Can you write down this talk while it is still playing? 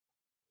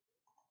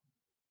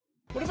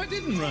What if I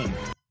didn't run?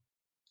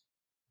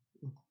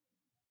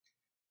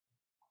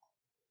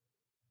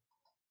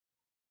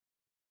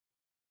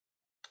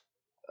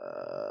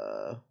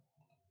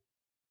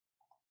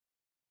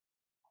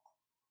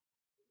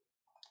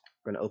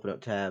 We're gonna open up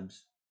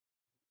tabs.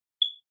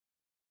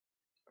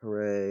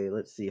 Hooray!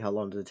 Let's see, how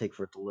long does it take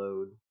for it to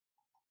load?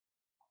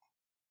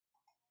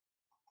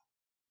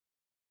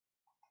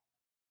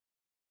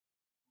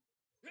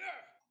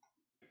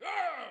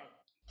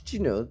 Did you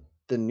know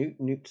the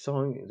Newt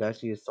song is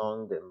actually a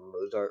song that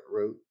Mozart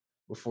wrote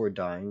before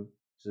dying,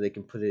 so they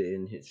can put it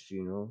in his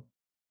funeral?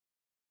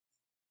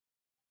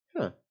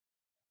 Huh.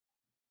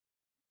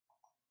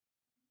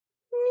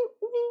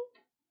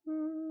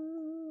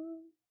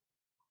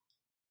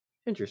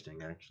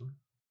 Interesting, actually.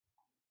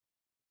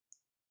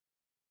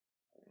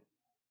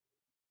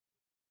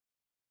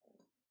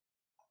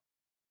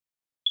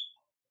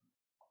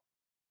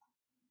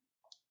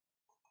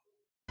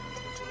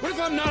 What if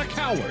I'm not a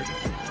coward?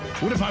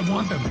 What if I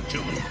want them to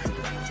kill me?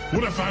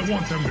 What if I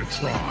want them to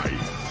try?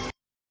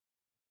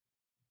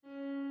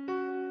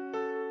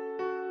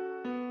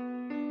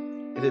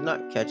 Is it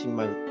not catching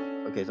my...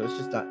 Okay, so it's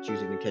just not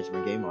choosing to catch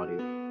my game audio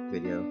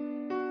video.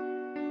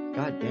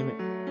 God damn it.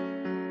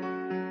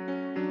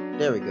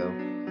 There we go.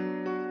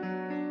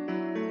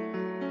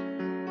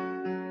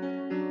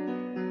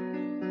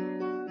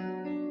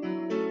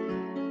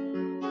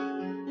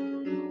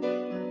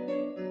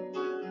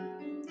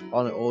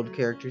 On an old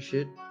character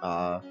shit,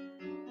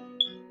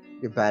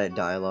 you're bad at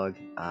dialogue.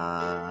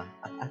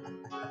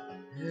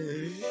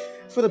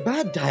 For the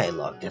bad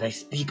dialogue that I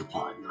speak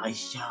upon, I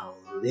shall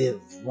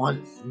live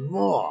once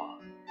more.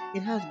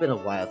 It has been a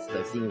while since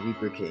I've seen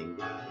Reaper King,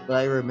 but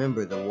I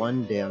remember the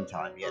one damn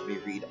time he had me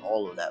read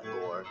all of that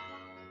lore.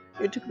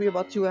 It took me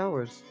about 2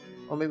 hours,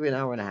 or maybe an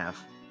hour and a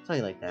half,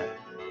 something like that.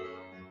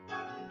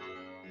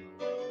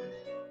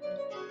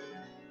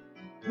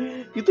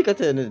 You think I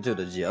turned into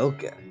the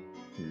Joker?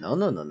 No.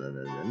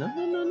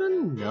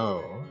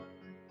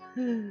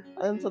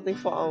 I am something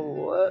far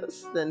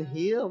worse than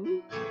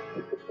him.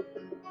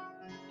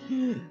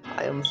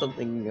 I am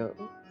something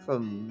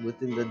from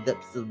within the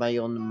depths of my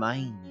own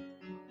mind.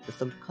 The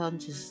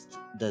subconscious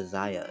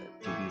desire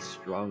to be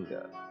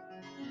stronger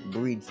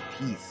breeds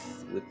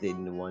peace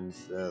within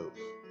oneself.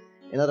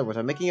 In other words,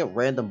 I'm making up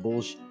random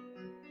bullshit.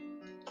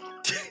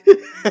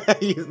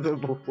 Use the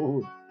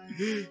buffoon.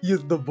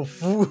 Use the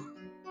buffoon.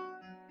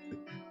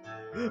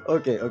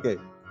 Okay.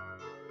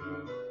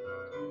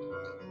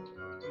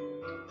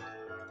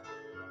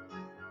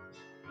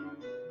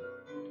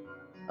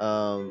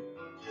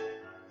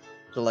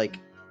 So like,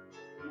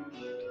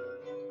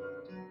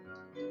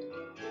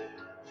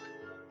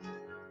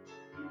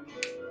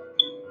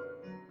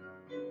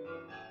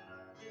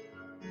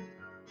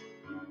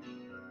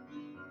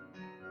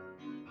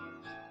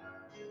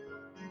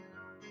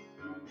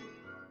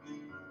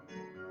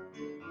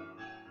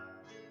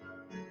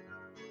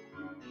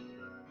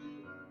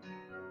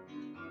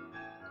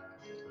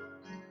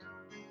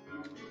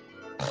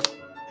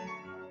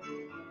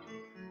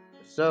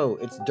 so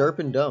it's Derp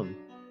and Dumb.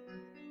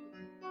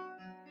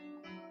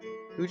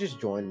 Who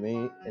just joined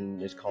me in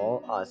this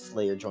call?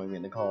 Slayer joined me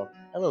in the call.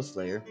 Hello,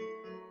 Slayer.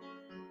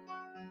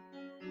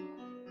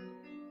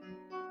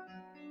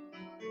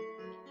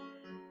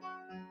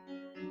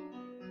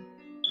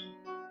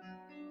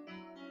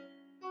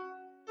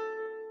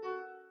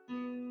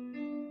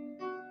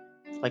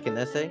 Like an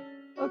essay?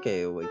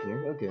 Okay,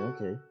 Awakener.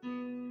 Okay.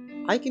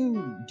 I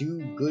can do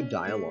good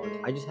dialogue.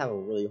 I just have a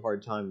really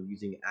hard time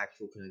using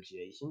actual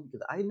pronunciation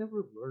because I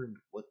never learned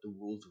what the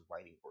rules of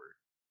writing were.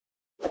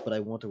 But I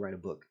want to write a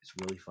book. It's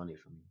really funny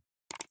for me.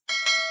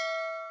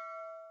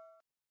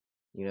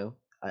 You know?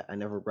 I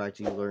never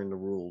actually learned the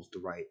rules to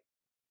write.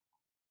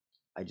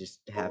 I just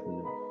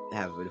happen to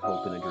have a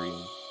hope and a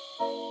dream.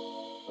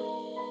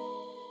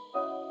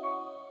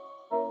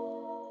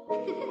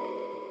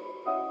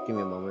 Give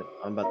me a moment.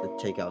 I'm about to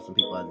take out some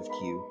people out of this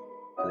queue.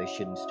 Because they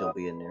shouldn't still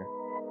be in there.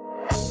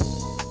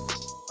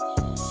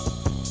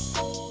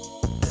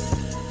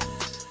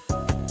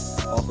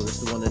 Also,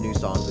 this is one of the new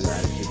songs we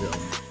added to the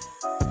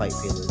Fight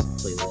playlist.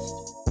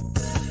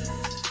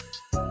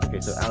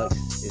 Okay, so Alex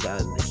is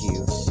out of the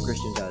queue.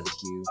 Christian's out of the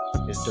queue.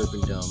 It's Derp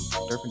and Dumb.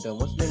 Derp and Dumb,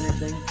 what's the name of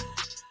your thing?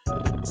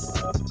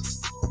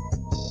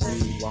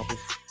 New Waffles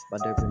by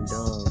Derp and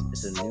Dumb.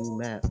 It's a new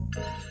map.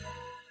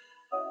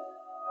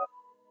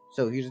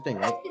 So here's the thing,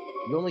 right?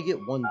 You only get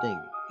one thing.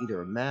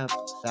 Either a map,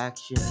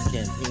 faction,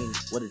 campaign.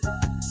 What is it?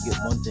 You get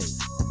one thing.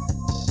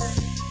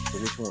 So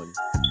which one?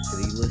 Because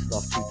he lists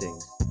off 2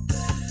 things.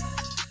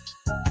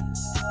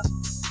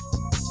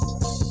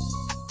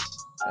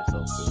 That's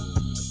all cool.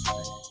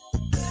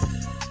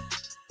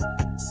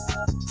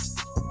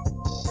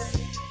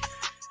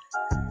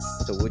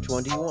 So which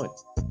one do you want?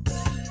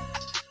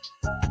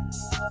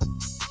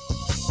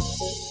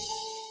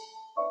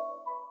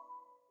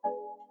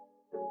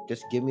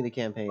 Just give me the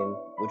campaign.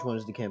 Which one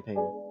is the campaign?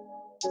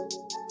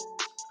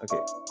 Okay,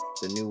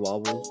 the new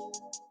wobbles.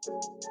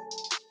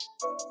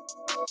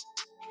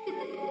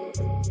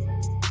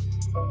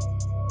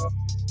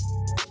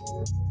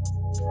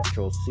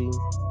 Control C.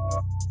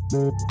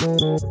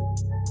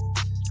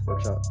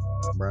 Workshop.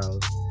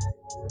 Browse.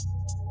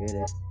 Get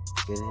it.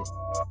 Get it.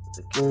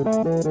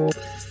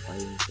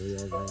 Fighting for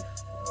your life.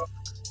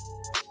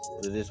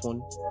 Is it this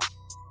one?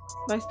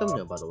 Nice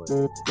thumbnail, by the way.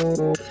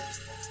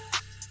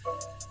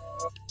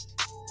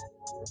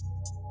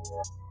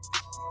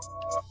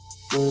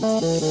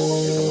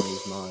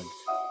 These mods.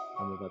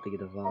 I'm about to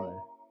get a vibe.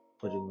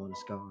 Putting on a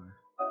scar.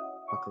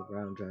 Fuck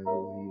around, drive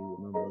over you with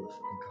my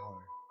motherfucking car.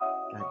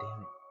 God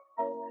damn it.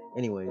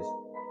 Anyways,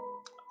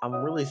 I'm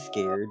really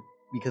scared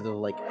because of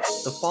like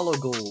the follow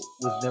goal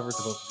was never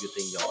supposed to be a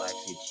thing y'all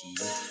actually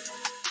achieve.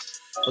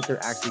 But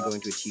they're actually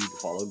going to achieve the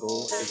follow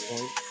goal at this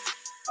point.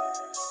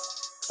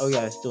 Oh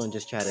yeah, I'm still in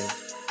just chatting.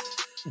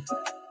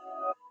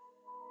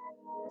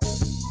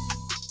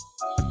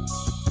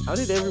 How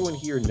did everyone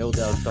here know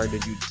that I was starting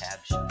to do tab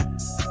shit?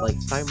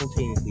 Like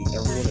simultaneously,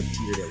 everyone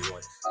appeared at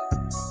once.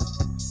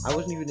 I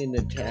wasn't even in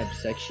the tab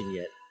section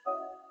yet.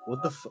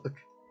 What the fuck?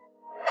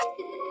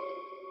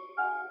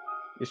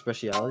 Your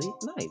speciality?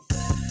 Nice.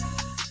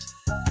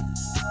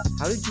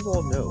 How did you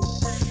all know?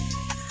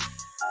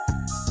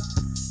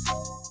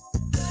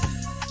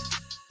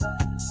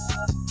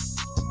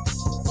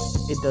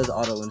 It does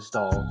auto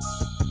install.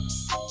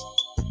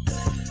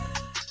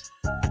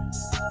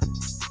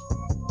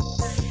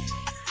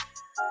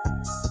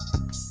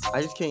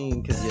 I just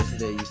came because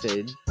yesterday you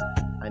said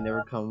I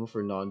never come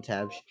for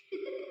non-tab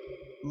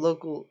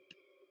local.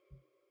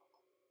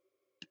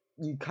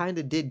 You kind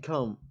of did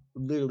come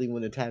literally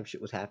when the tab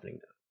shit was happening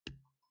though.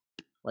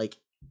 Like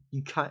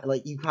you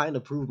kind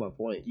of proved my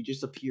point. You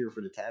just appear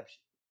for the tab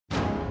shit.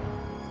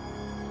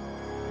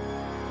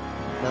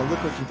 Now look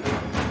what you did.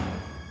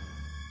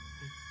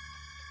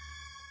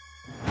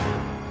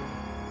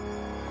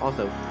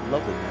 Also,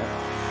 lovely man.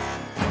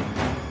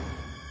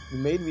 You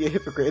made me a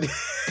hypocrite.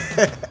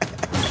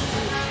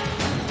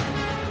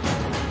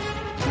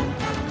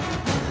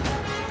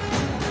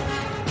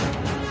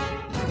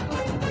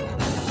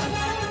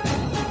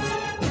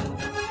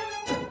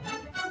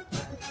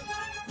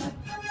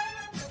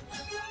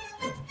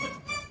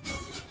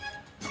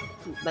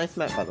 Nice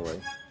map, by the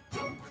way.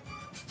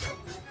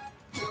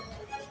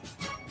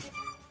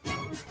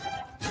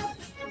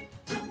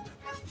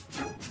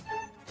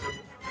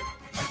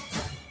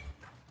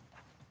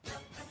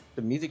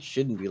 The music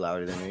shouldn't be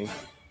louder than me.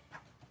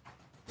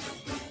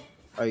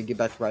 Alright, get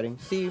back to writing.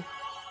 See you.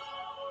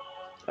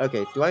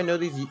 Okay, do I know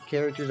these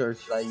characters or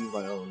should I use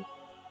my own?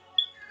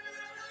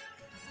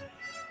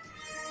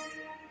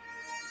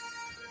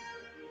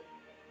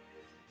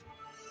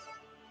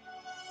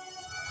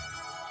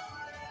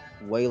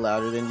 Way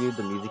louder than you,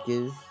 the music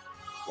is.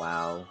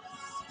 Wow.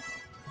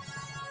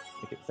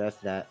 Okay, so that's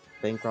that.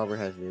 Bank robber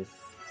has this.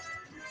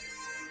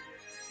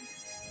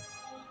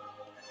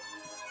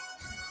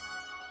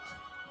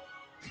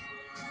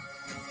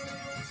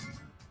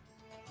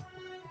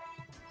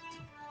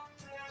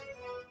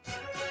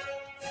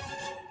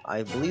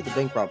 I believe the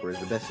bank robber is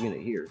the best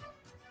unit here.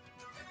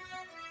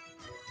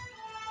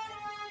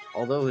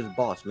 Although his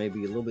boss may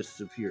be a little bit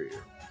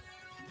superior.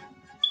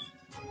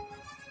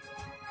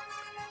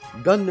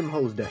 Gun them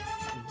hoes down.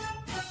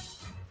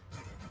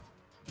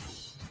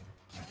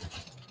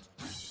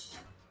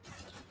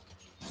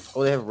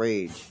 Oh, they have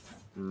rage.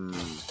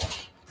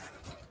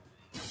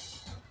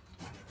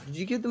 Did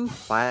you give them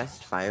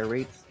fast fire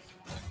rates?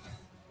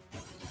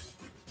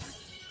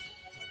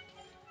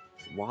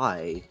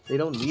 Why? They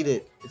don't need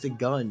it. It's a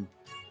gun.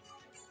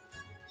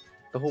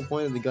 The whole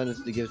point of the gun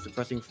is to give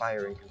suppressing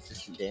fire and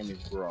consistent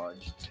damage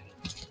barrage.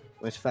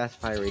 When it's fast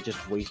fire, it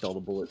just wastes all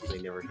the bullets so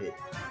they never hit.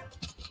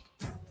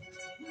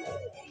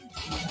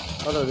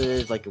 Although there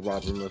is like a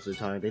robber most of the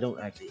time, they don't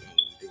actually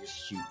aim, they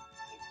just shoot.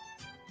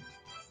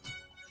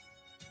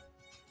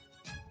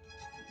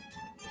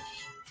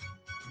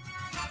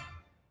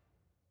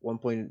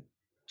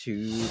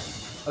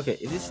 .2. Okay,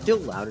 is it still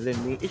louder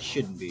than me? It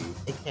shouldn't be.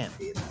 It can't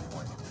be at this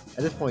point.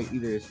 At this point,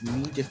 either it's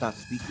me just not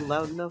speaking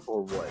loud enough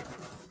or what.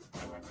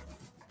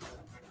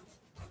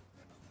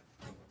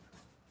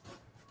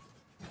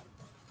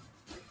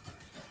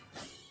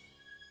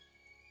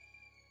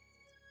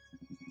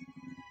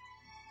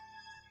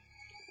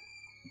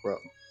 Bro,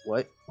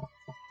 what?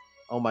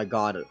 Oh my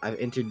god, I've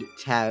entered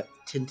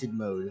tinted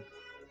mode.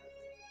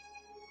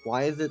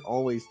 Why is it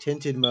always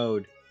tinted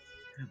mode?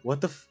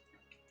 What the f-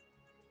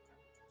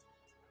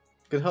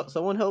 Could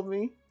someone help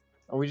me?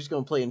 Or are we just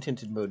gonna play in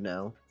tinted mode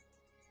now?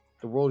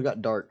 The world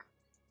got dark.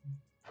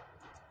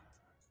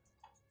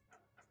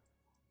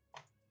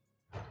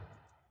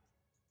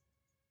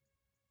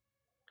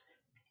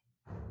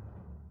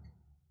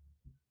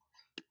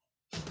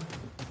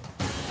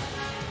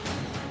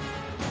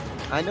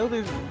 I know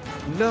there's...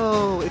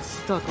 No! It's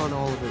stuck on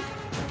all of it.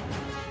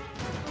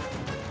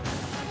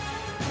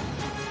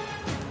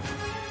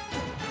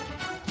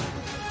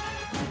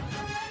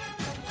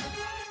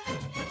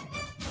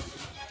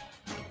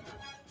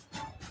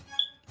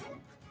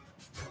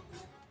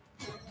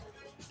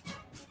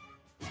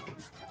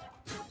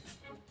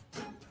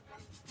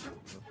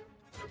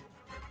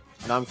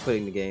 Now I'm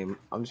quitting the game.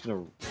 I'm just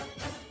gonna...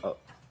 Oh,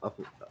 up.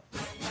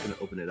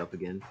 it up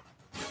again.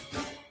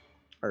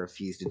 I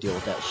refuse to deal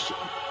with that shit.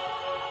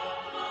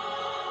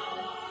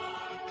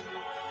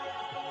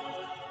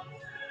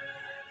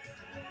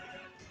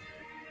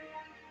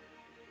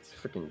 It's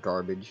freaking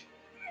garbage.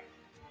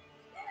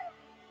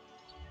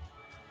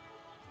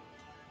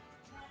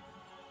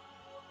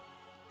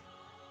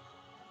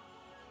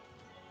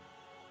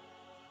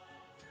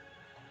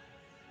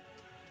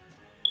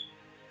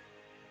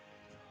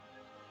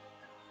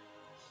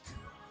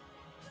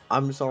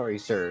 I'm sorry,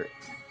 sir.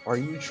 Are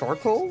you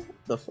charcoal?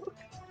 The fuck?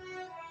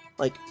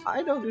 Like,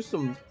 I know there's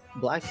some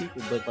black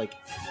people, but like,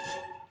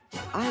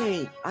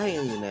 I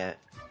ain't that.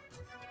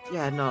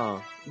 Yeah,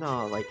 no,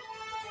 like,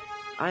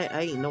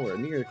 I ain't nowhere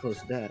near close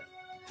to that.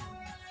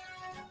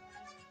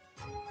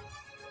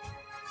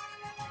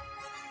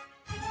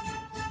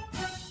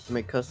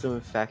 Make custom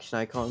faction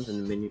icons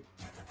in the menu.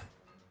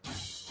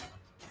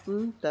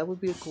 That would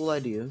be a cool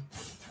idea.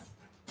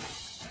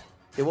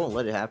 They won't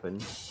let it happen.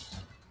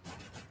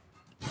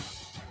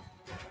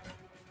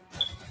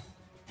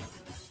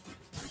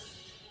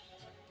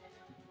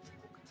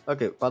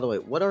 Okay, by the way,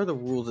 what are the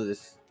rules of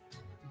this?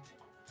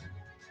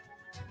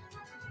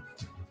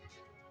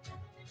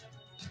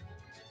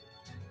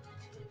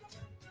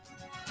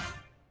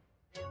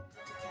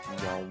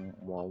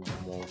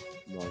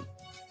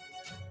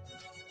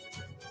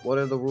 What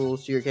are the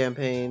rules to your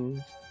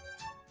campaign?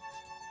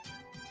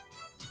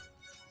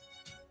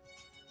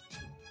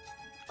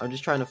 I'm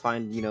just trying to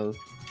find, you know,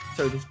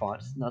 certain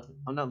spots. Nothing.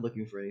 I'm not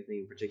looking for anything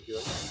in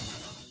particular.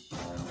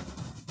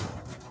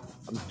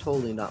 I'm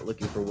totally not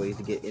looking for ways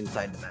to get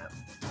inside the map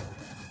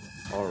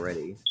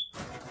already.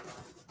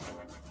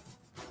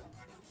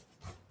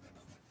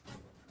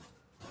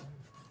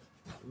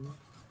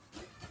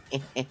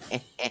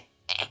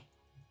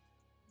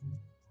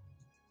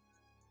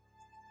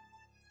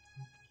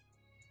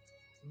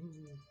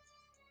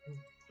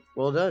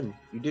 Well done.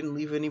 You didn't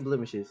leave any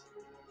blemishes.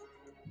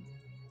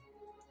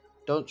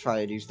 Don't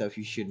try to do stuff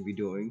you shouldn't be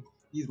doing.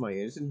 Use my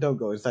ears and don't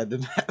go inside the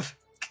map.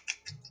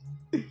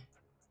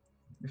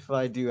 If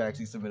I do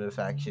actually submit a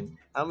faction,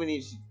 how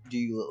many do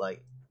you look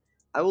like?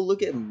 I will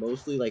look at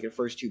mostly like the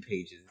first 2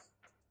 pages.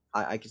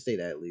 I can say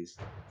that at least.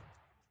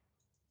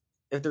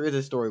 If there is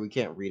a story, we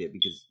can't read it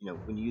because, you know,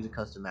 when you use a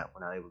custom map,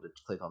 we're not able to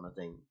click on the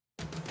thing.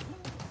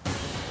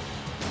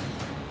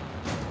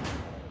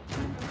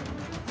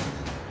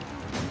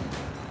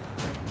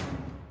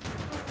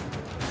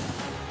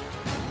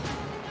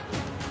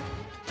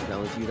 Now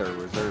let's use our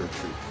reserve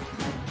troops.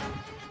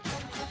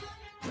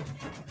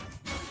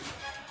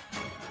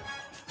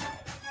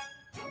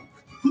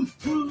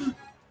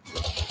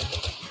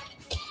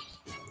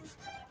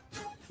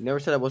 You never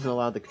said I wasn't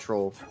allowed to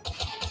control.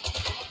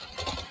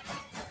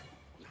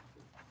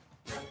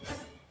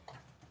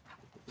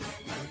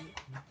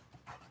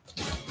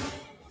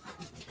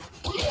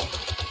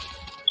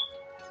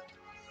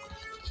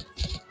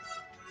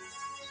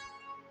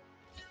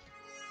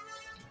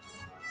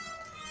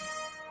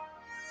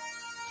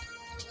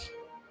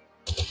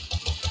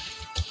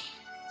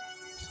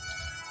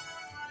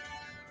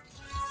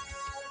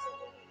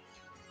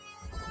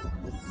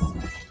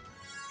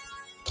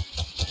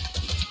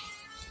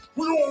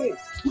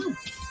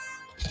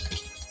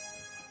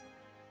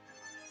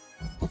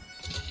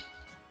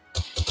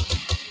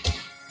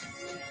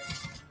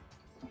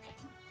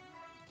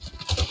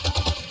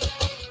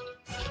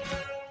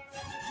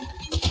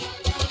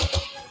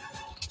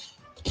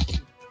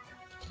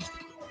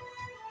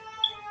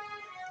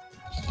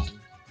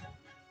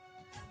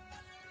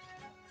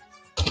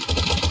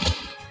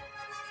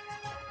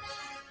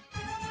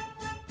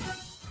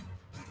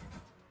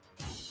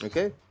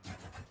 Okay.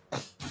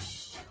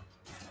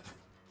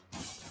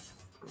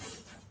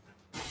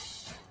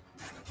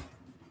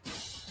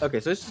 Okay,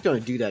 so it's just gonna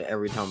do that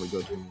every time we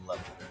go to a new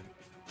level.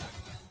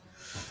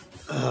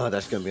 Oh,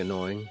 that's gonna be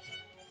annoying.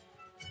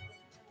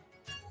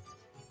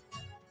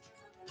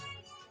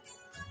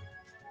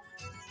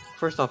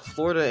 First off,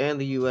 Florida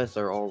and the US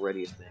are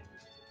already a thing.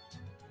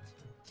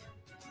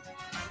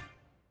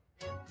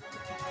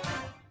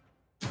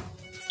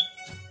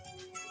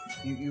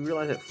 You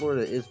realize that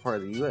Florida is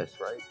part of the US,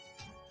 right?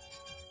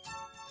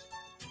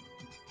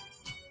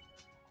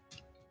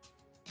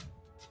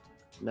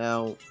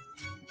 Now,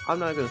 I'm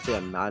not gonna say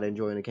I'm not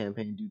enjoying the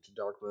campaign due to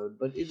dark mode,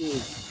 but it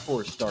is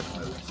forced dark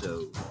mode,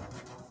 so...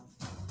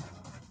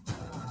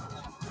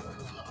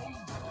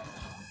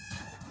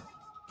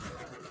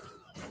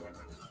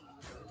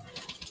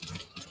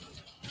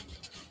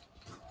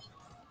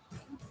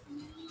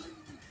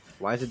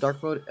 Why is it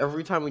dark mode?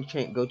 Every time we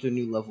can't go to a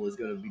new level, it's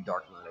gonna be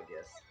dark mode, I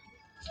guess.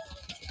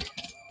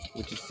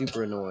 Which is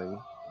super annoying.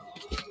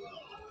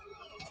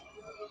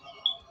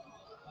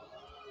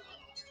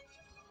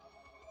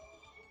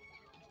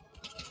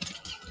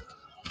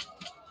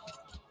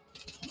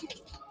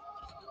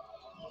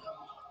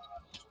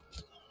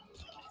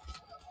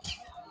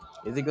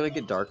 Is it gonna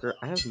get darker?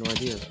 I have no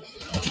idea.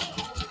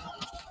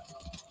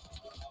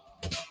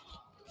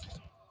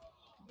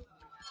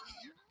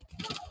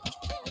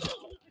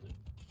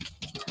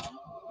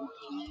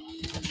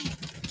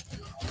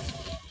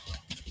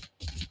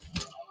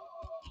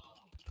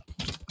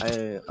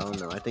 I don't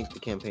know. I think the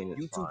campaign is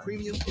YouTube fine.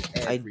 Premium is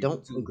I ad-free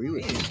don't YouTube agree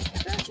with and you.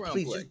 background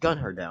Please play. just gun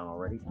her down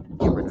already.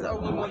 Get rid of Tell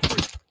one that.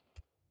 free.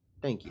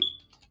 Thank you.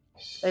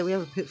 Hey, we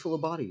have a pit full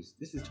of bodies.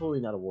 This is totally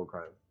not a war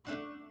crime.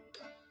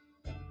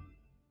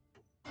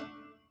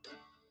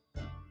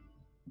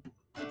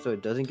 So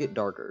it doesn't get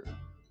darker.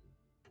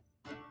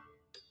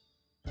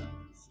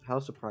 How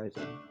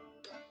surprising.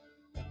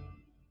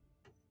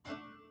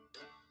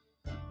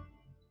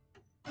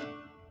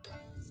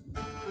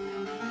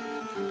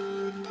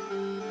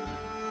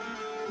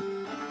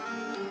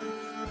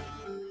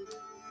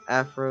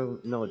 Afro?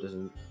 No, it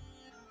doesn't.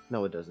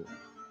 No, it doesn't.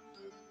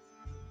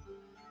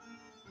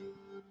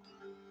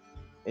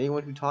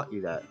 Anyone who taught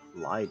you that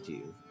lied to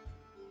you.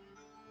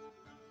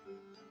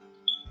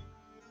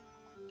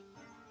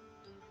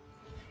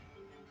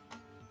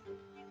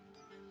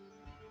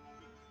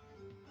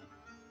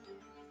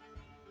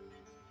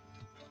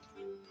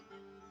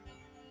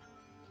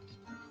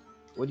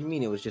 What do you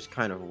mean it was just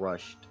kind of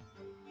rushed?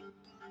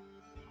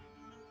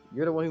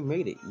 You're the one who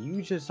made it.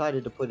 You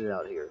decided to put it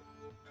out here.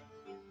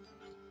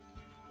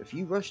 If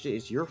you rushed it,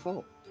 it's your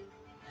fault.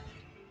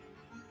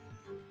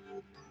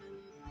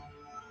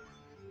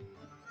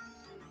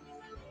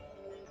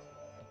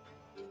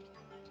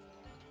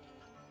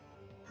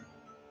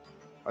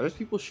 Are those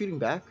people shooting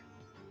back?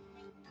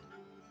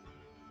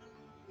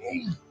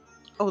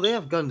 Oh, they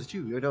have guns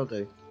too, don't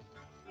they?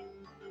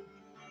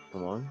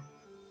 Come on.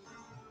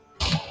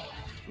 You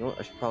know what?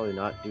 I should probably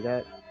not do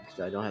that because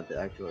I don't have the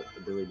actual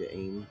ability to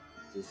aim.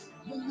 Just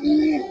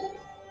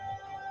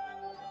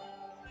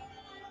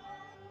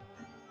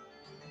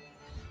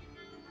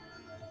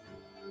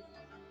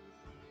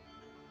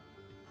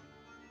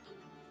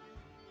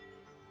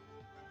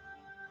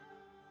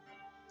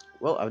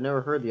well, I've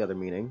never heard the other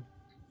meaning,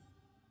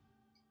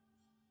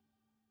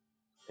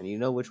 and you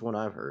know which one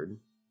I've heard.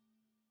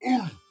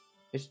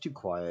 It's too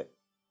quiet.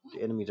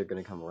 The enemies are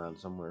gonna come around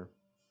somewhere.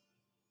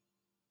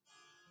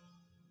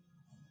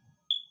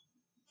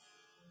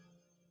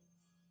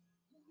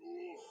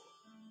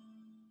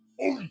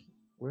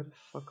 Where the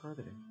fuck are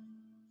they?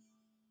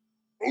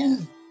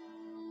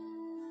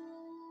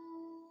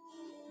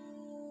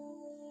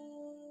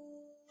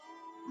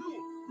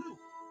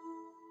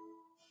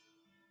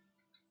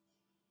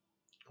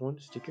 Come on,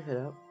 stick your head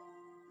out.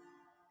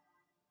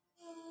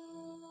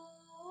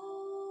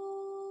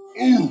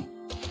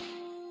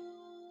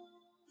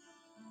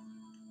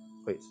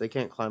 Wait, so they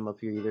can't climb up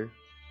here either?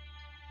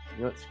 You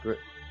know what? Screw it.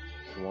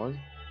 Come on.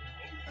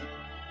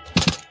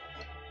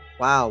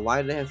 Wow,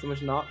 why do they have so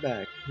much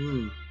knockback?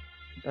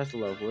 That's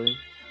lovely.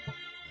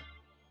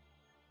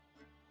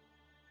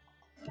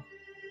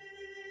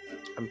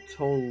 I'm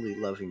totally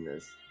loving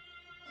this.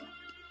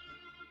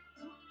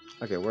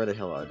 Okay, where the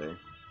hell are they?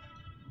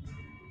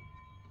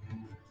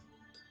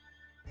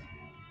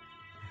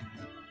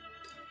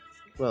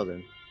 Well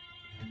then.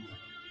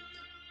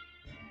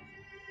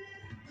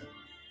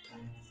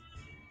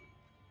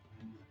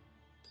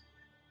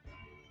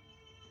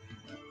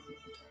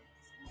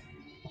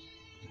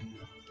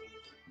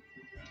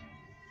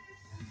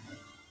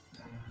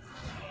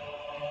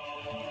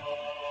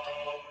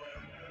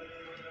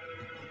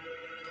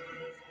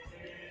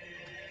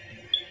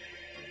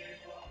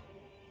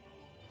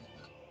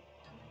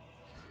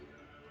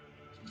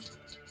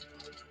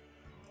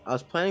 I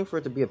was planning for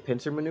it to be a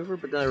pincer maneuver,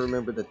 but then I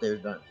remembered that they're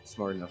not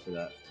smart enough for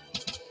that.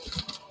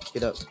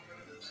 Get up.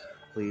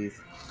 Please.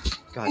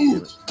 God damn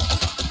it.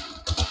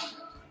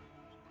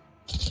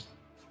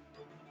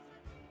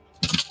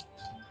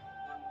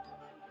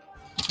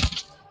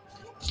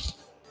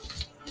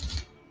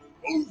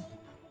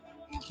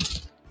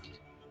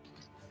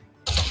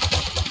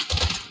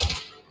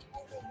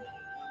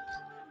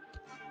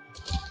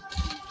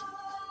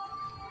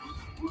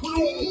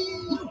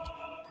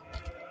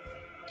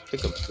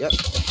 Kick him. Yep.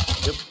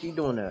 Yep, keep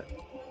doing that.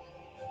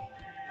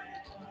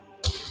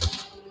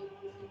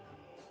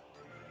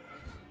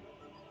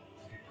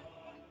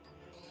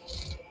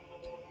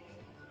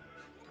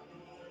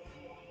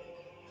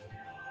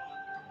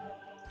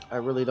 I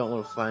really don't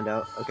want to find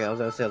out. Okay, I was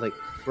gonna say, like,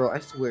 bro, I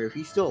swear, if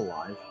he's still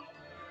alive,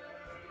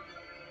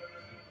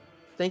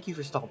 thank you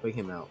for stomping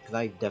him out, because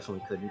I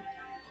definitely couldn't.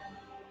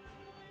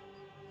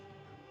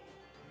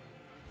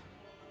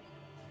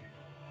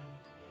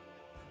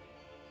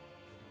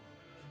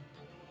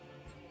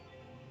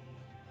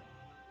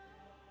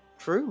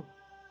 True.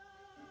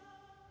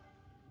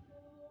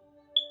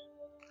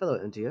 Hello,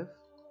 NTF.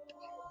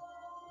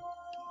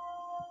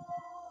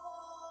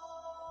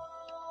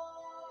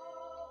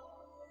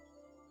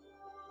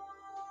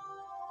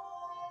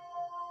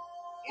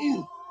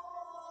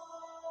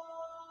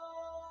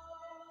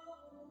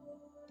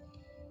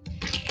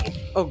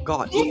 Oh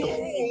god, what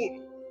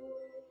the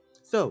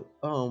So,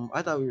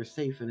 I thought we were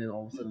safe, and then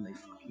all of a sudden a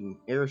fucking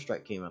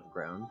airstrike came out the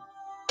ground.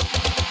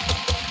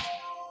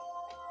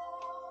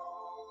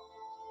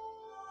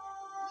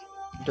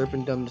 Derp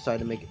and Dumb decided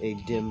to make a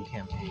dim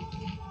campaign.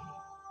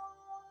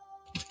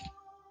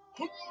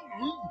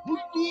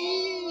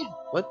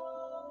 What?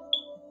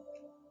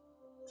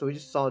 So we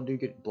just saw a dude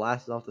get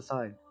blasted off the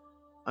side.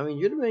 I mean,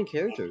 you're the main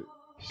character.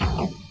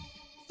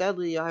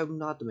 Sadly, I'm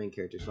not the main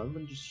character, so I'm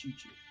gonna just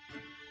shoot you.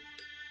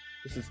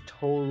 This is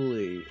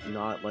totally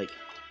not like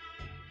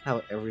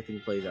how everything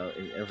plays out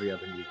in every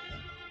other movie.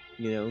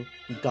 You know,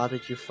 you thought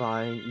that you're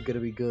fine, you're gonna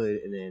be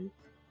good, and then,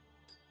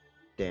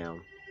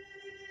 damn,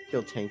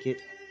 he'll tank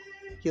it.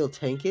 He'll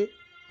tank it?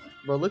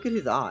 Bro, look at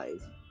his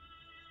eyes.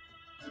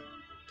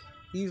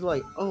 He's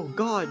like, oh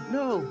god,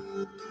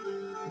 no!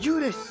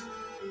 Judas!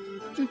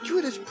 You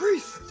Judas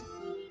Priest!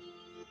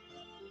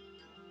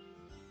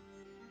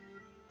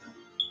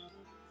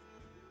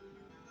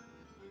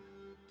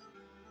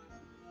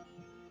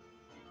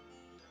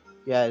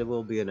 Yeah, it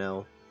will be an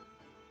L.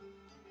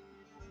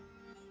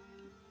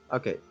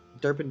 Okay,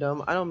 Derp and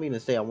Dumb, I don't mean to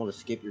say I want to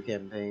skip your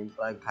campaign,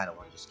 but I kind of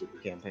want to skip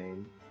your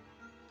campaign.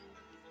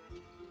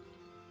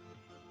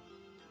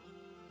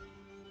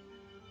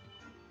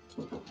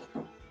 What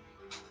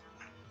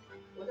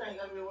time you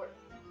got me to work?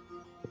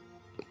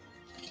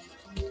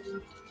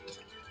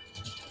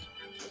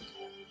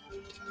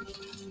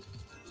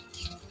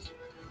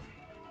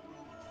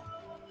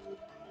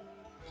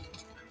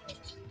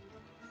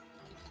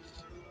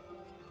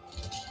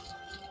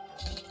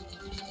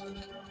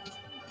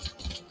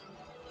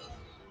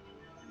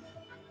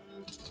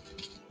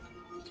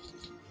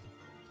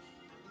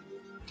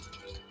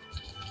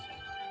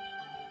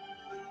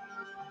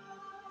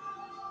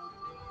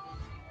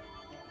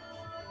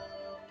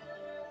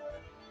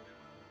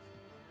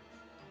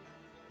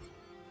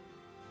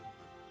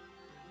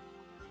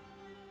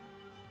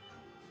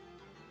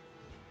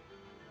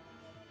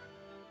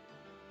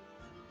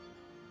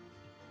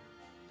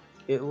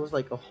 It was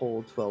like a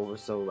whole 12 or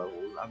so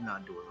levels. I'm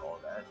not doing all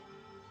that.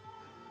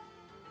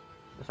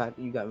 The fact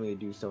that you got me to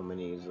do so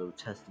many is a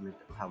testament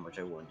of how much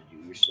I wanted to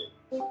do your shit.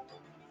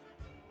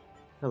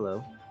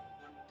 Hello.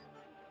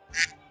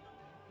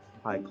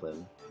 Hi,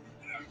 Clem.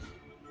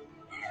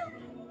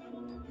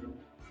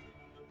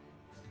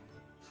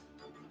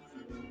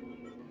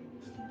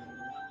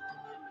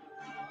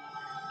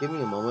 Give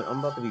me a moment. I'm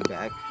about to be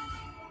back.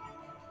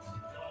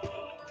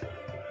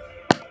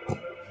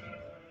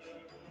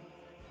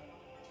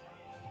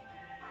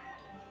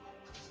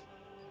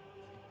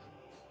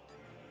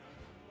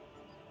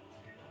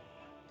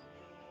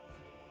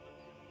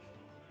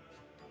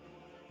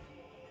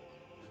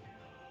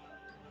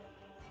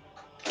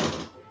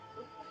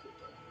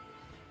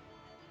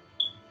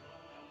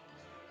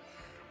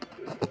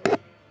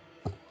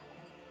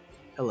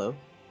 Hello.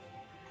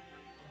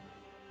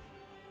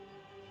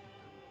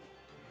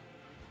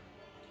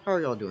 How are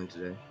y'all doing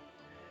today?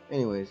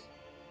 Anyways,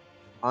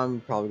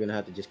 I'm probably gonna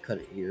have to just cut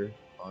it here,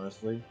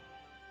 honestly.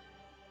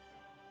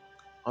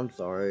 I'm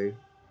sorry.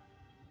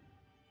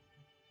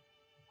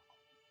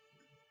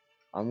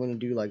 I'm gonna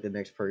do like the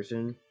next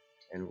person,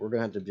 and we're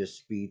gonna have to just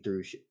speed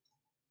through shit.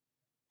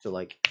 So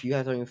like, if you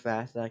have something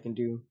fast that I can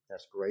do,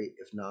 that's great.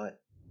 If not,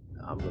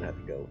 I'm gonna have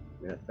to go.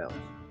 I'm gonna have to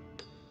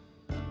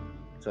bounce.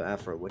 So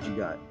Afro, what you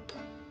got?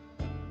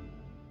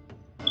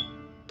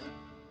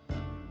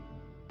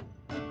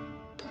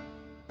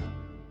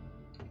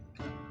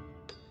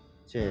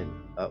 Ten.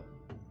 Up.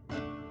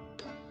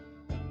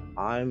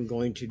 I'm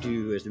going to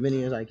do as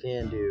many as I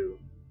can do.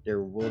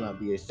 There will not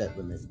be a set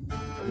limit.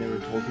 I've never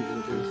told people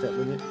that there's a set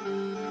limit.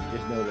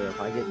 Just know that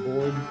if I get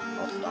bored,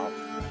 I'll stop.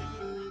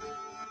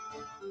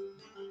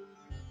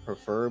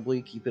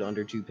 Preferably keep it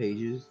under 2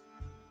 pages.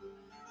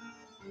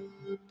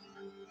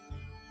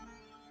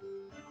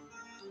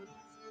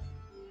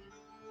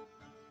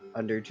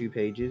 Under 2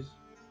 pages.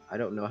 I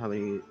don't know how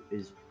many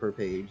is per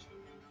page.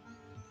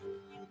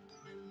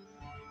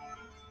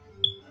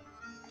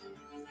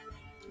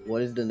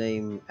 What is the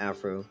name,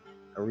 Afro?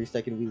 Every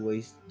second we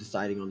waste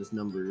deciding on this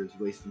number is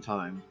wasting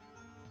time.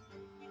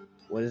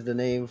 What is the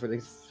name for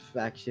this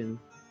faction?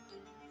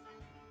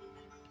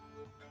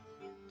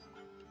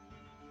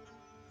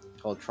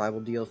 Called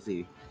Tribal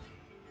DLC.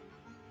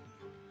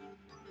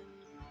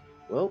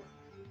 Well,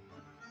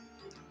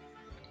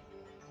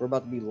 we're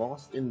about to be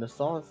lost in the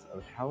sauce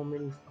of how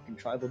many fucking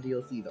Tribal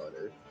DLCs are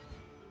there.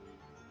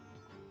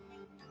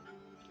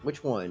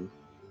 Which one?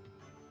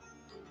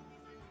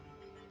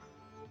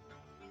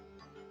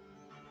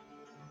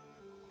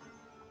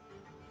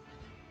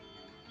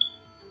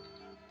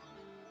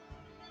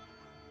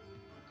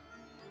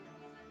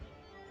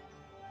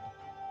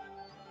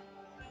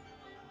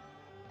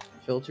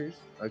 Filters?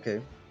 Okay.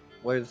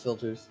 What are the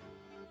filters?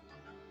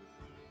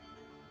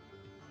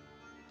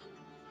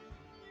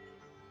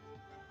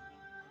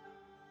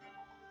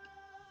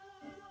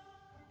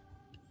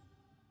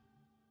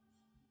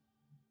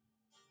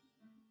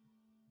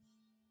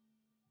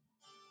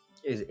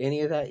 Is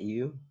any of that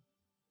you?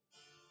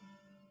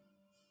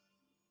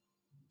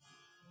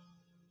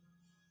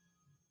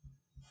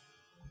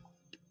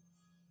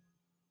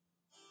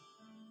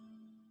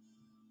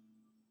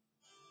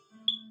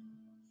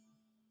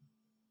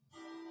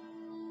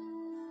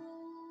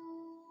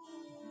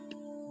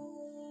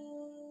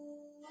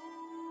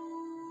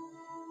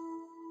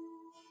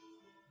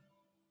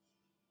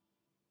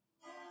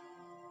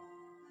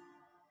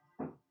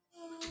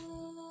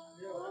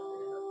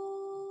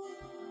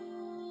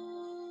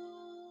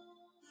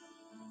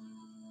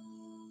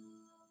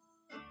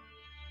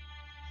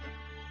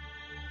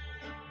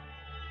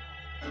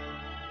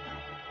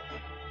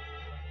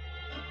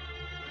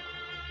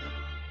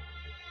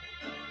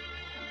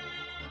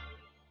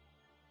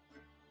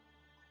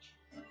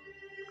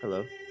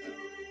 Hello.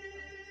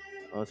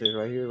 I'll say it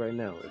right here, right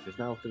now. If it's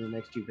not within the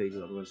next 2 pages,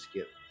 I'm going to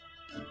skip.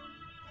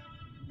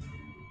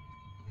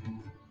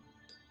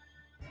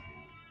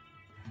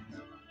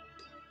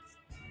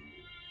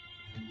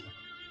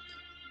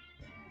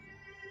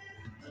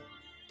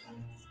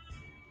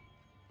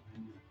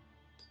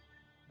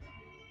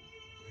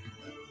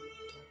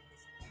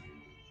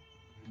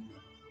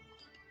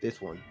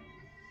 This one.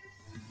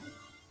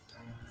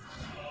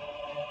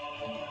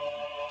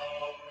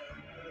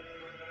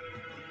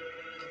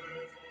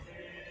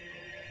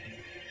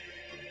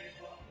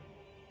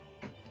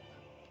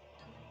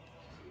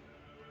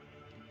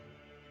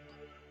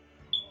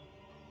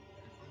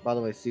 By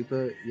the way,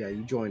 Super, yeah,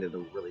 you joined at a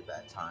really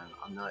bad time.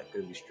 I'm not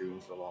going to be streaming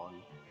for long.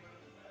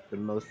 The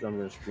most I'm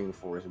going to stream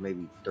for is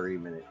maybe 30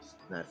 minutes.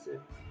 And that's it.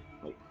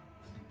 Like,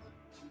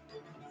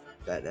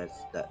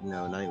 that,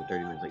 no, not even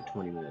 30 minutes, like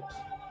 20 minutes,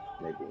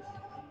 maybe.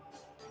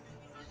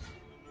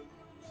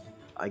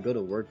 I go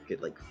to work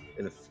at like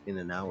in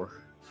an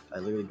hour. I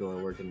literally go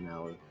to work in an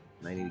hour,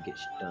 and I need to get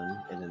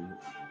done and then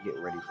get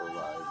ready for a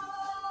ride.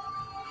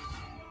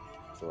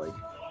 So like,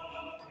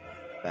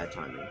 bad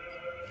timing.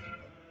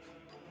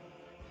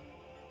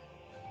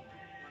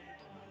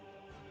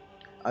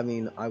 I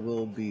mean, I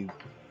will be.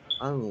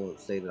 I don't want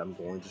to say that I'm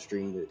going to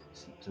stream it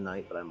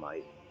tonight, but I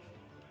might.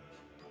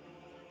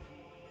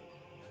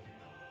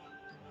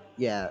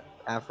 Yeah,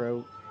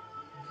 Afro,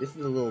 this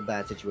is a little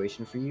bad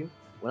situation for you.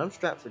 When I'm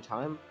strapped for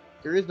time,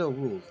 there is no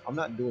rules. I'm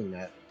not doing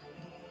that.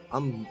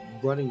 I'm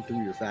running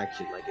through your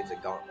faction like it's a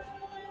gauntlet.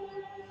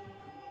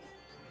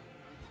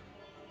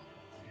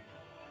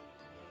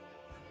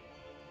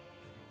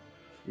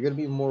 You're gonna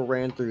be more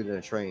ran through than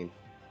a train.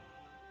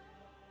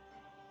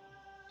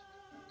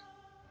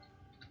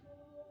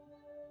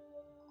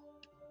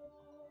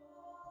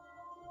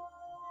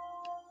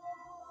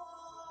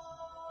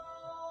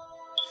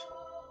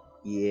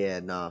 Yeah,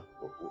 nah,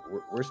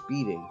 we're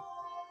speeding.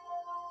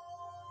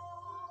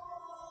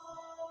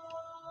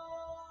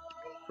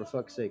 For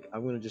fuck's sake,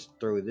 I'm gonna just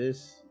throw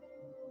this,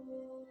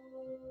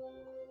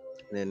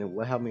 and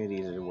then how many of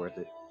these are worth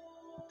it?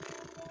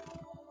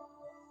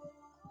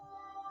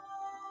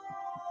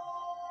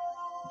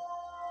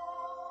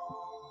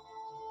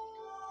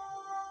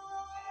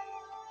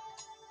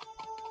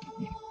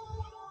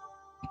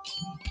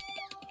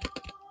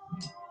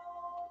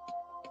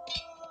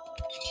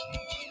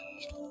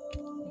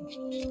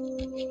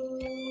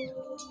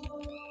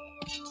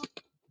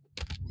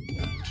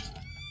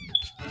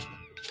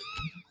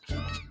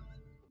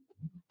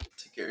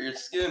 Take care of your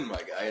skin, my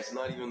guy. It's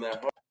not even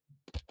that hard.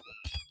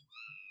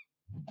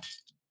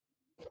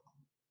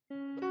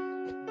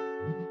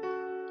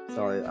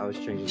 Sorry, I was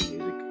changing the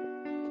music.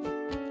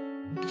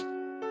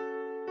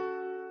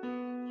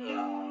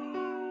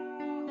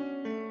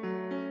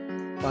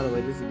 By the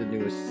way, this is the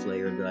newest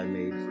Slayer that I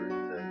made for the,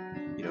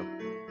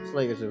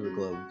 Slayers of the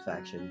Globe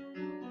faction.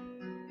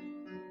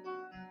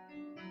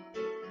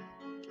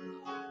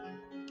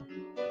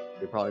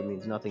 It probably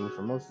means nothing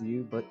for most of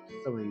you, but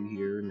some of you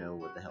here know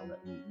what the hell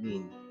that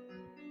means.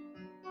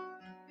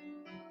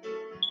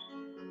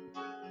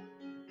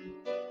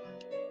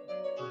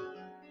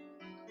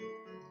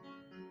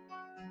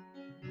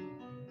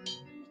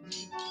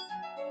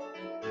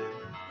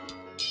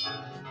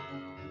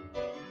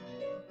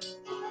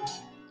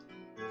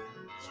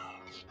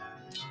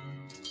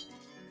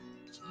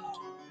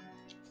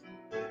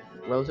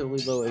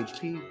 Relatively low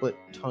HP, but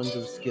tons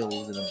of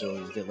skills and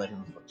abilities that let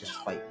him just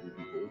fight through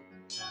people.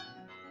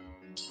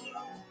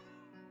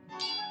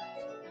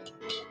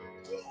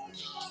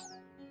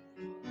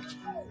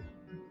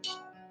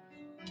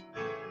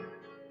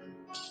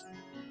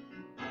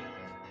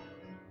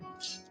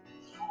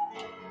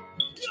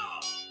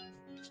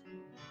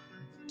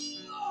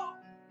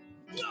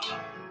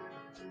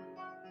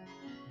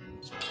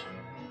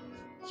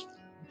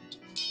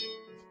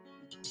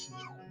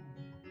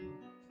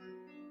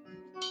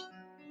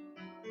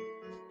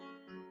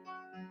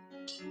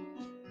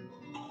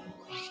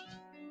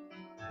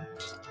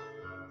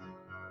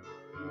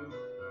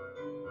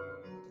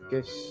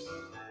 Okay.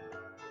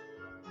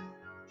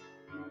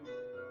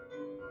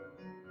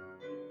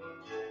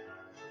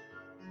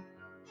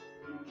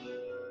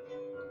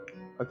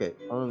 Okay,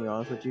 I'm gonna be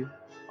honest with you.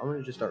 I'm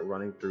gonna just start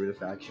running through the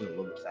faction a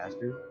little bit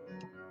faster.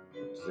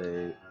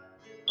 Say,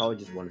 probably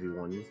just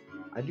 1v1s.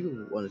 I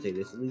do want to say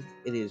this at least,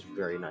 it is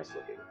very nice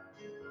looking.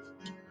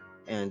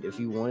 And if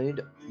you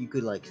wanted, you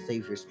could like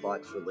save your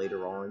spot for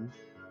later on,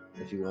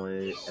 if you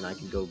wanted, and I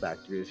could go back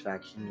through this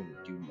faction and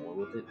do more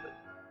with it, but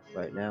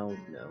right now,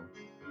 no.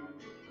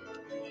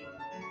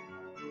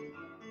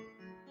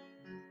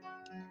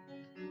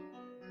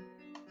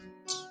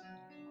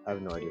 I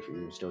have no idea if you're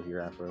even still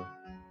here, Afro.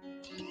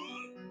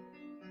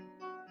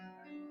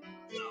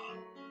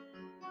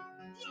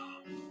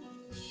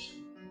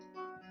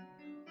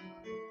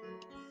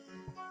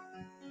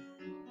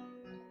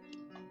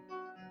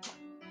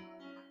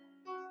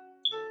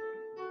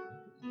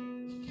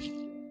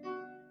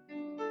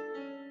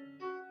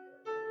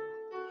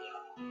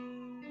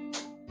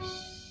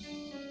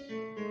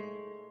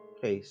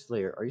 Hey,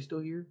 Slayer, are you still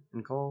here?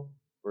 And call?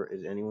 Or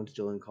is anyone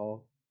still in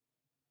call?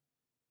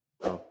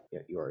 Oh,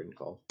 yeah, you are in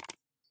call.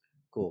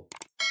 Cool.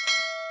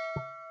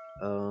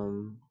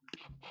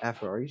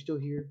 Afro, are you still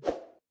here?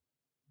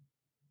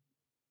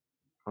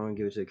 I'm gonna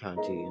give it to the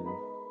Conti, and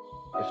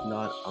if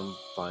not, I'm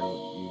fine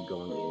with you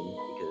going in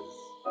because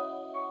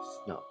it's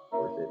not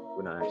worth it.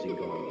 We're not actually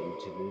going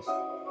into this.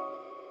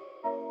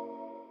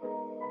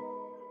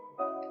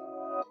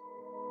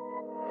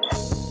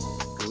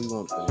 Because we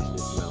won't finish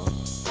this now.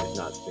 It's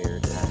not fair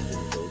to have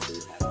them go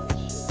through half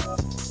this shit.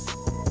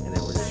 And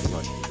then we're just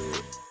rushing through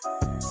it.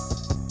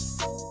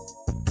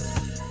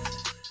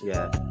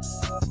 Yeah.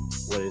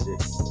 What is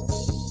it?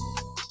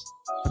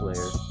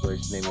 Slayer.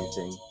 Where's the name of your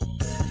thing?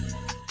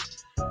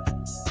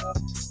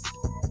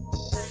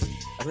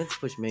 I meant to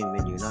push main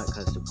menu, not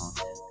custom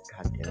content.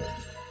 God damn it.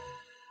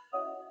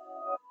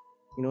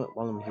 You know what?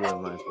 While I'm here, I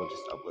might as well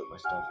just upload my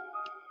stuff.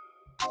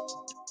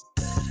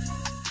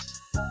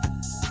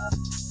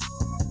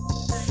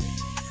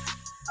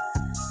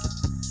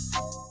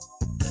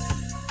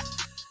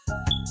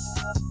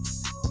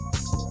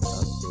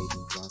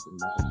 Updating, dropping,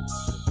 nothing.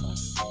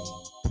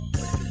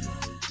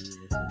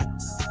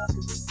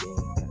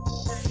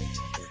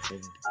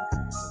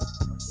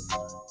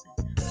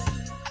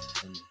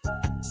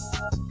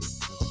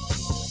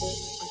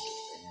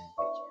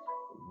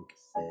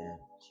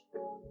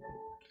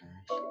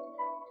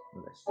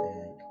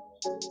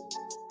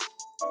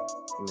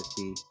 MSP,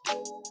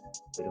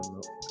 they don't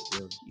know the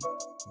real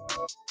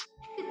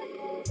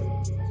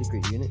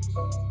secret units,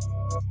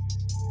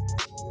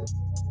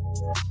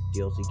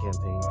 DLC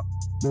campaign.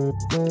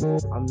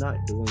 I'm not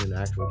doing an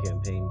actual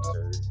campaign,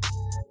 sir.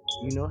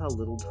 You know how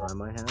little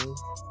time I have?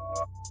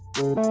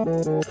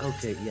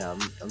 Okay, yeah,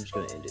 I'm just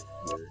gonna end it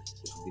here.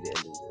 This will be the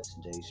end of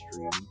today's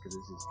stream because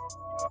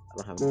I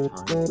don't have enough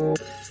time.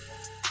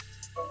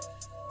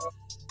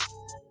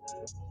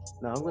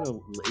 Now I'm gonna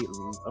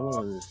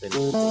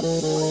finish.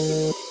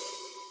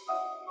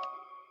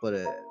 But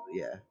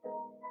yeah,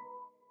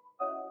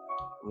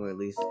 I'm gonna at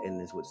least end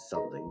this with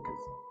something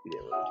because we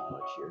didn't really do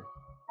much here.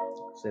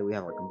 So we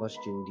have our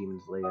combustion demon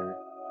slayer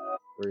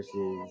versus,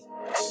 you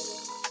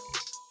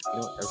know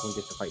what, everyone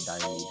gets to fight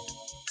Diomede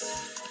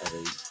at a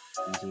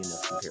easy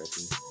enough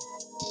comparison.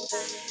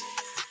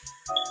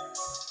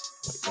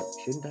 Wait, no,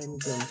 shouldn't Diomede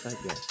be on the side?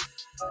 Yeah.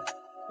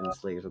 And the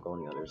slayers will go on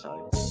the other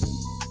side.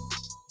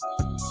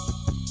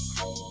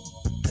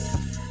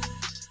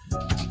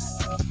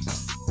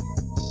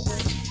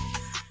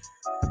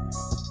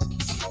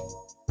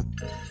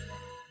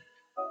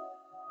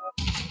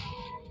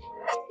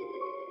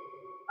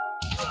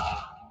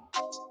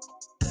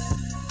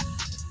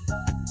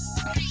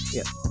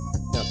 Yeah.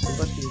 Now,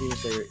 combustion demon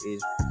slayer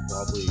is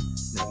probably,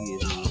 no, he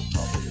isn't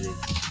probably, it is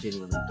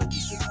genuinely the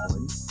weakest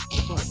one,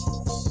 but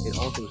it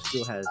also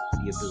still has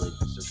the ability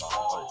to survive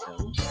on its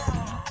own.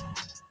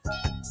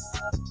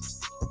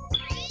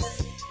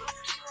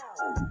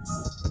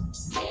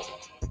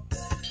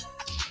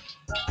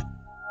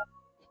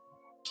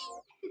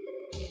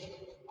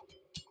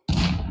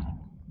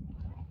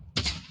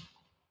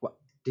 What?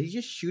 Did he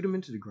just shoot him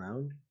into the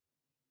ground?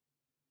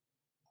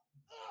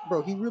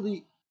 Bro, he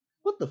really...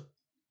 What the...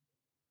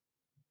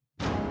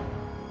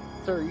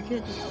 Sir, you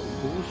can't just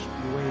bullshit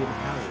your way into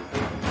power.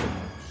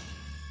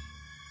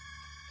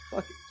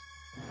 Fuck it.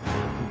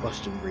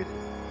 Combustion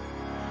breathing.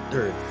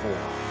 Third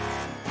form.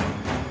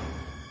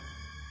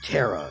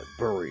 Terra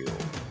Burial.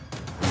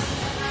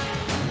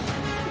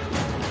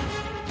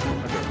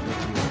 Okay,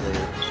 next Demon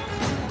Slayer.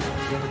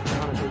 We have a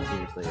ton of good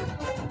Demon Slayers.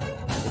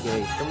 Okay,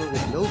 someone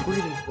with no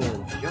breathing form,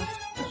 just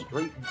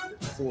straight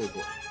sword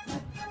blade.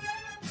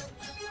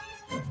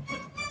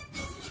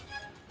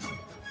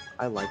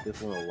 I like this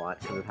one a lot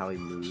because of how he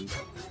moves.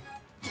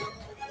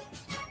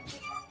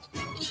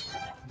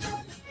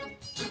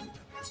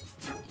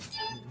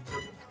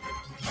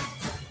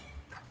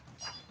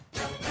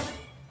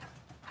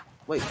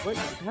 Wait, what?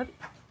 How did...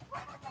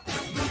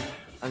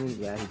 I mean,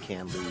 yeah, he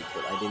can move,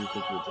 but I didn't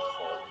think he would just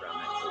fall around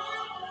that quick.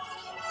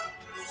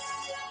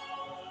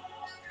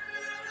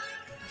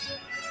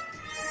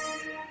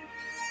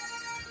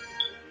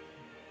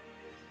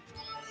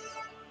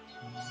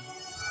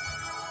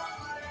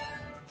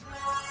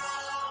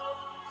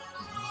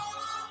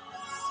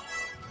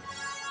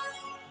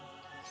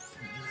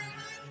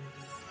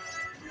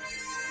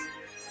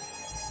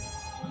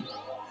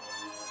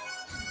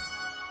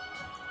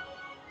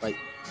 Like,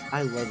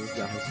 I love this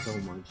guy so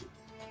much.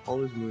 All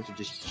his moves are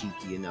just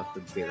cheeky enough to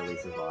barely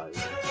survive.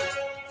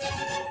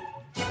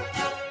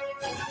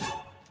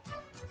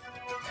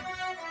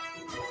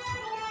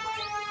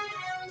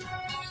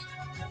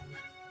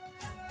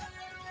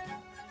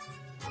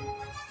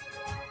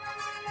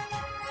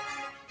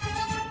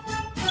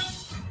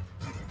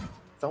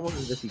 It's almost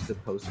as if he's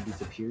supposed to be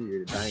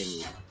superior to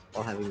Diomede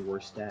while having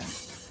worse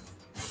stats.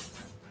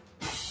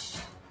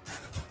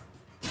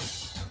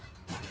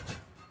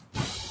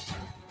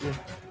 Yeah.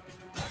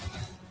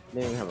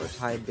 Then we have our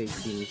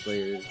tide-based Demon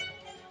Slayers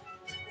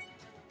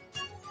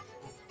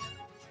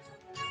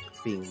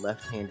being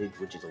left-handed,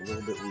 which is a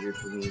little bit weird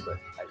for me, but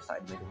I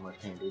decided to make them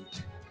left-handed.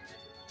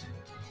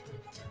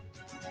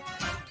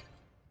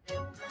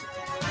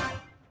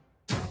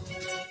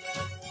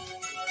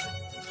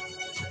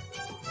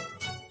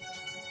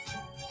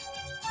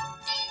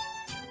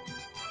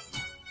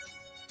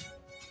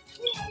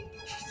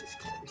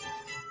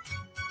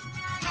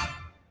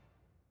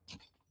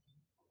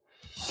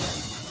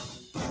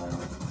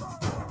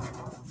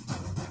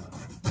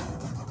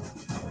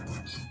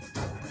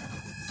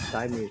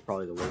 Daimyo is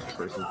probably the worst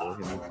person for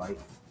him to fight,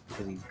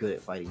 because he's good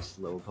at fighting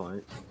slow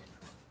opponents.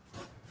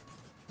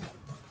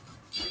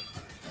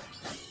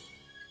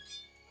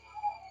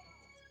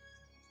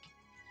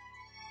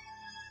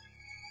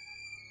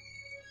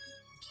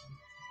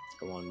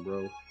 Come on,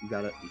 bro. You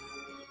gotta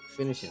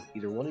finish him.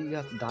 Either one of you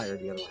have to die or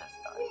the other one has to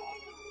die.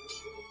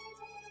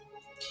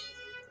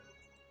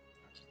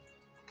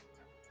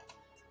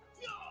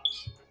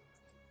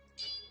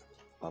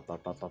 Pop,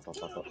 pop, pop, pop, pop,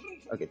 pop, pop.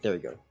 Okay, there we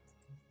go.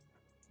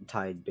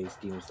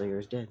 Tide-based Demon Slayer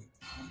is dead.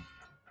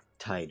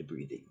 Tide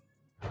breathing.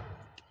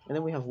 And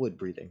then we have wood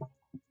breathing.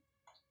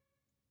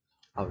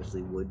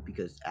 Obviously wood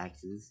because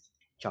axes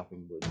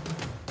chopping wood.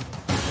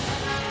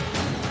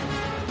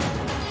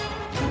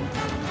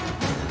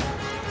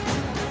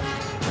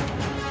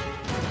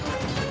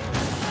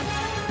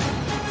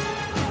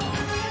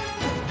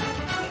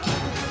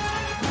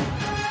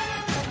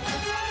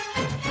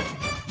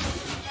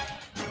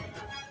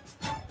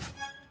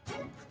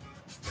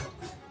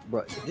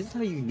 Bro, this is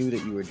how you knew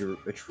that you were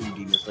a true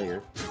Demon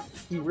Slayer.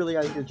 He really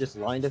out here just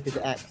lined up his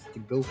axe to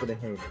go for the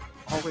head.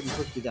 Already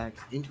hooked his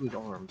axe into his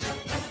arm.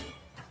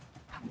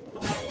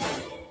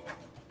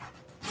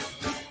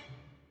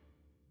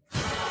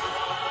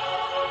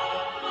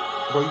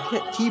 Bro, you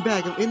can't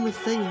teabag him in the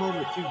same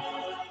moment, too.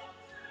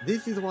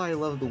 This is why I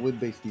love the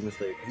wood-based Demon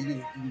Slayer. He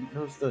is the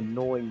most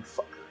annoying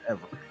fucker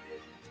ever.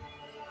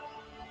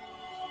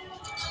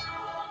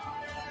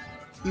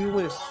 Even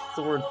with his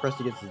sword pressed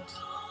against his...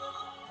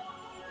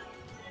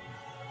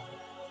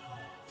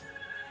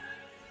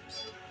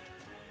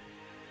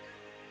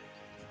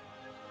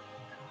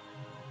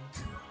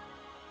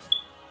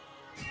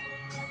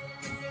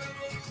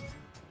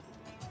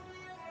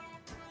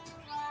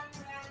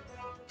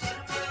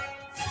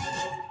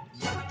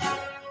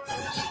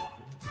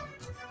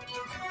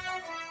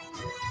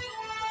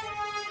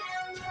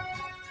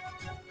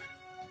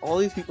 All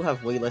these people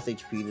have way less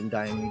HP than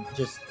Daimyo,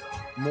 just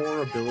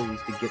more abilities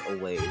to get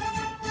away.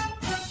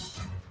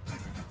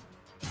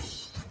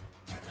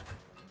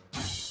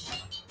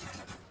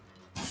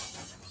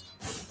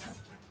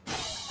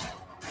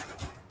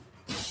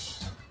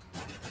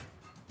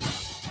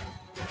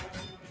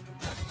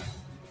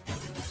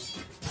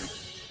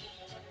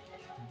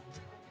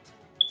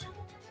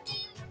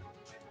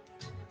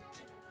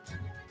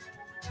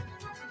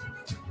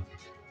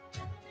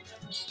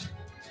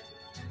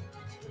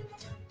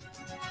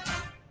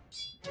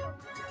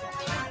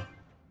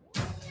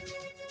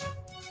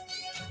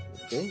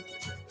 Okay.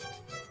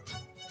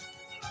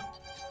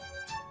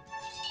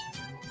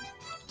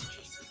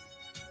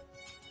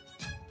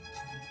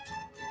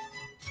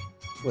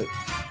 Wait.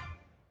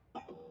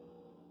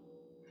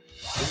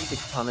 Is the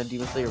Katana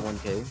Demon Slayer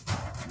 1K?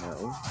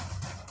 No.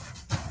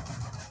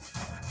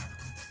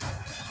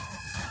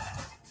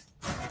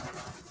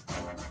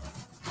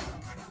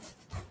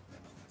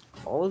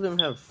 All of them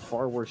have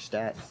far worse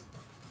stats.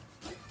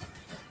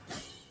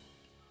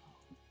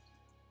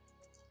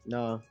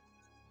 No.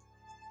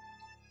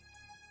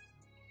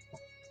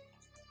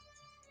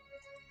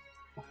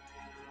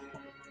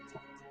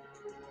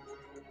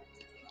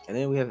 And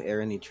then we have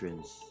Aaron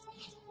Trins.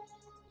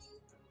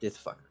 This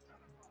fucker.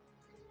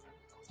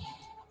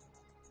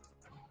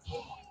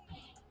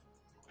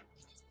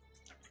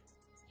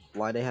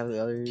 Why they have the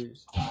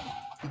others?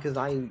 Because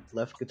I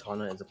left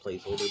Katana as a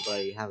placeholder, but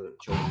I haven't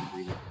chosen to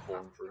really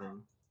perform for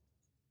him.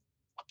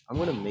 I'm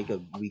gonna make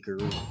a weaker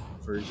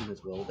version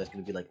as well. That's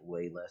gonna be like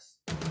way less,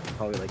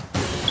 probably like.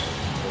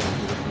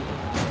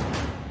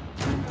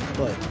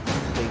 But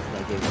basically,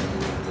 I gave him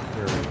a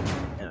repair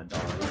and a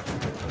dog.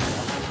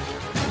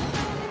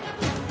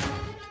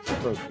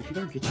 Bro, if you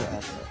don't get your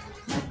ass up.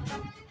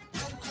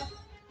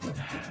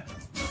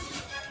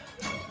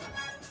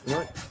 You know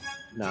what?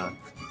 Nah,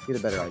 get a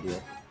better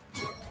idea.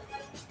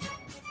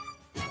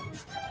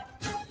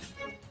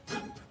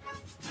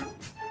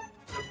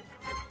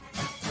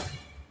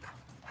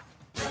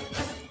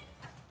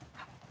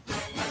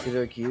 Is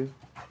there a queue?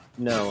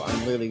 No, I'm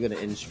literally gonna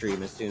end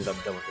stream as soon as I'm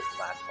done with this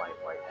last fight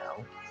right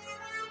now.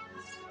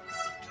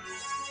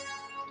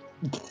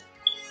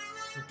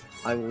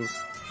 I will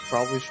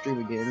probably stream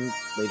again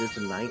later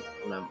tonight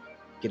when I'm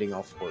getting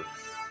off work.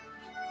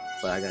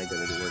 But I gotta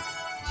go to work.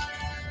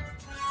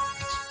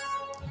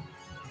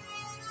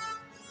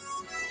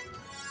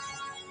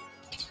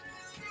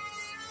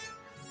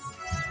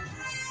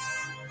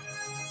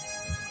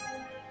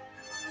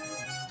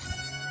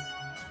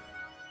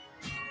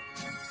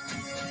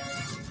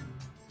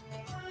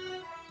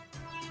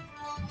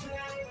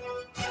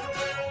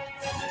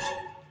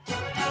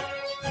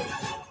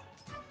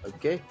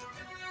 Okay.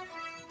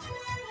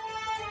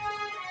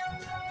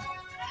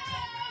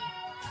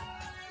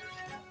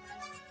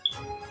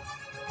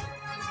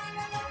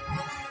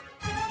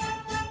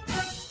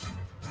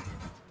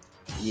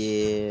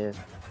 Yeah.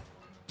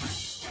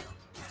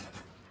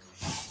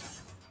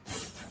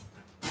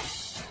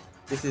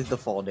 This is the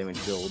fall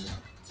damage build.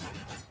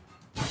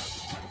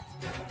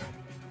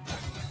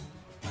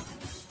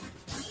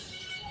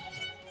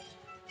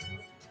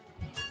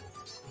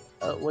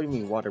 What do you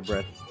mean water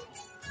breath?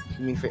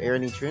 You mean for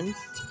Aaron Trins?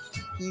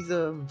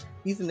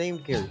 He's a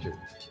named character.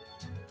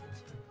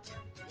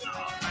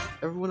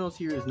 Everyone else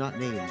here is not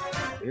named.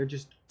 They're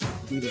just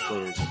beauty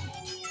players.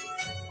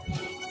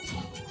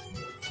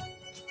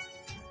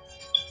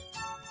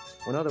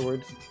 In other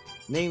words,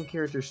 named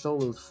character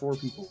solos 4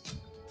 people.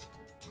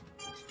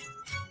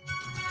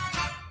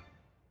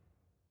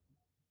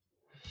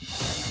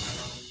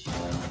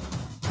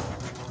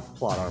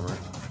 Plot armor,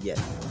 yes.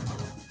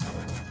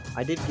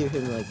 I did give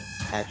him like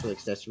actual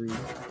accessories.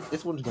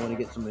 This one's going to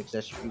get some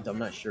accessories. I'm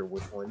not sure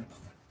which one.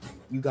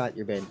 You got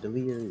your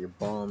bandolier, your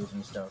bombs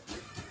and stuff,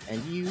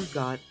 and you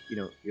got, you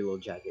know, your little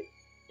jacket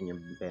and your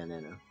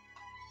bandana.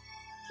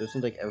 So it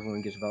seems like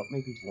everyone gets about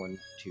maybe 1,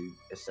 2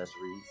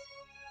 accessories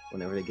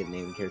whenever they get a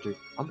named character.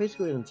 I'm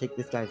basically going to take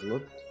this guy's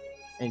look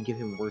and give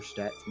him worse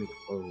stats, make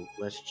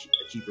a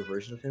cheaper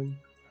version of him,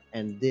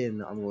 and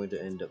then I'm going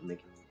to end up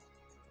making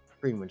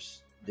pretty much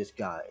this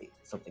guy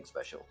something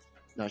special.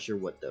 Not sure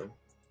what though.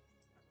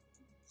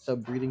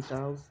 Sub-breathing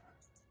styles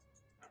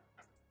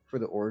for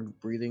the org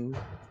breathing,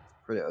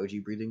 for the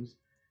OG breathings,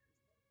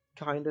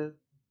 kinda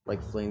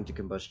like flame to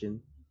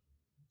combustion,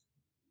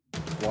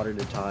 water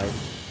to tide,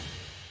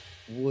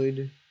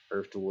 wood,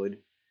 earth to wood,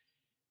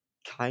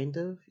 kind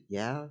of,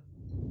 yeah.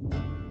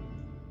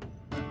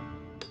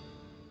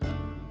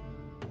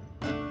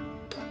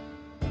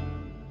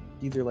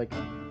 These are like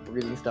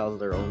breathing styles of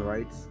their own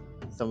rights.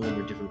 Some of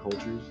them are different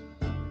cultures.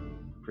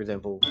 For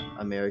example,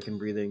 American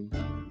breathing,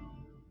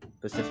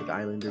 Pacific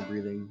Islander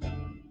breathing,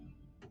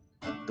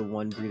 the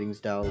one breathing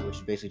style, which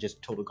is basically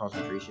just total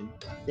concentration.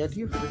 The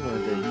idea for this one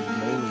is that he's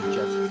mainly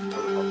just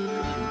total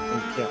concentration,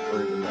 and he can't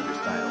learn another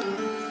style.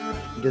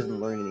 He doesn't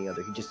learn any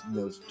other, he just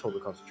knows total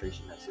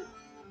concentration, that's it.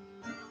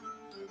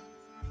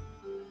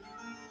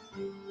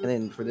 And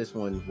then for this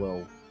one,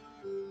 well,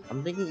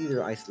 I'm thinking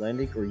either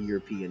Icelandic or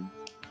European.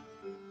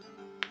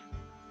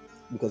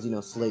 Because, you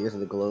know, Slayers of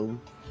the Globe,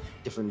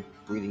 different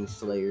breathing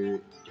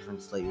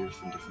different Slayers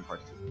from different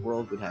parts of the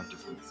world would have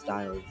different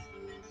styles.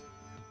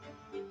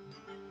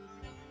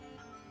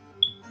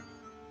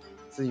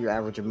 So your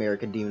average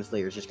American Demon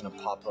Slayer is just gonna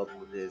pop up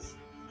with this.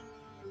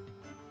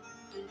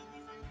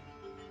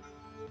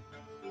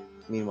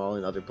 Meanwhile,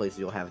 in other places,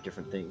 you'll have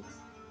different things.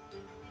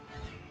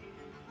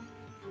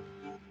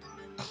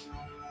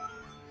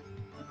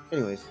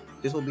 Anyways,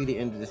 this will be the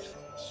end of this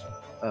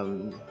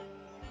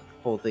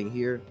whole thing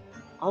here.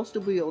 I'll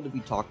still be able to be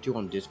talked to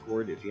on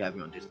Discord if you have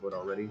me on Discord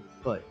already,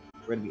 but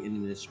we're gonna be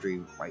ending this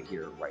stream right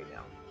here, right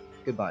now.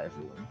 Goodbye,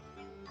 everyone.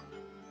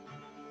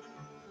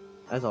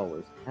 As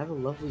always, have a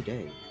lovely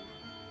day.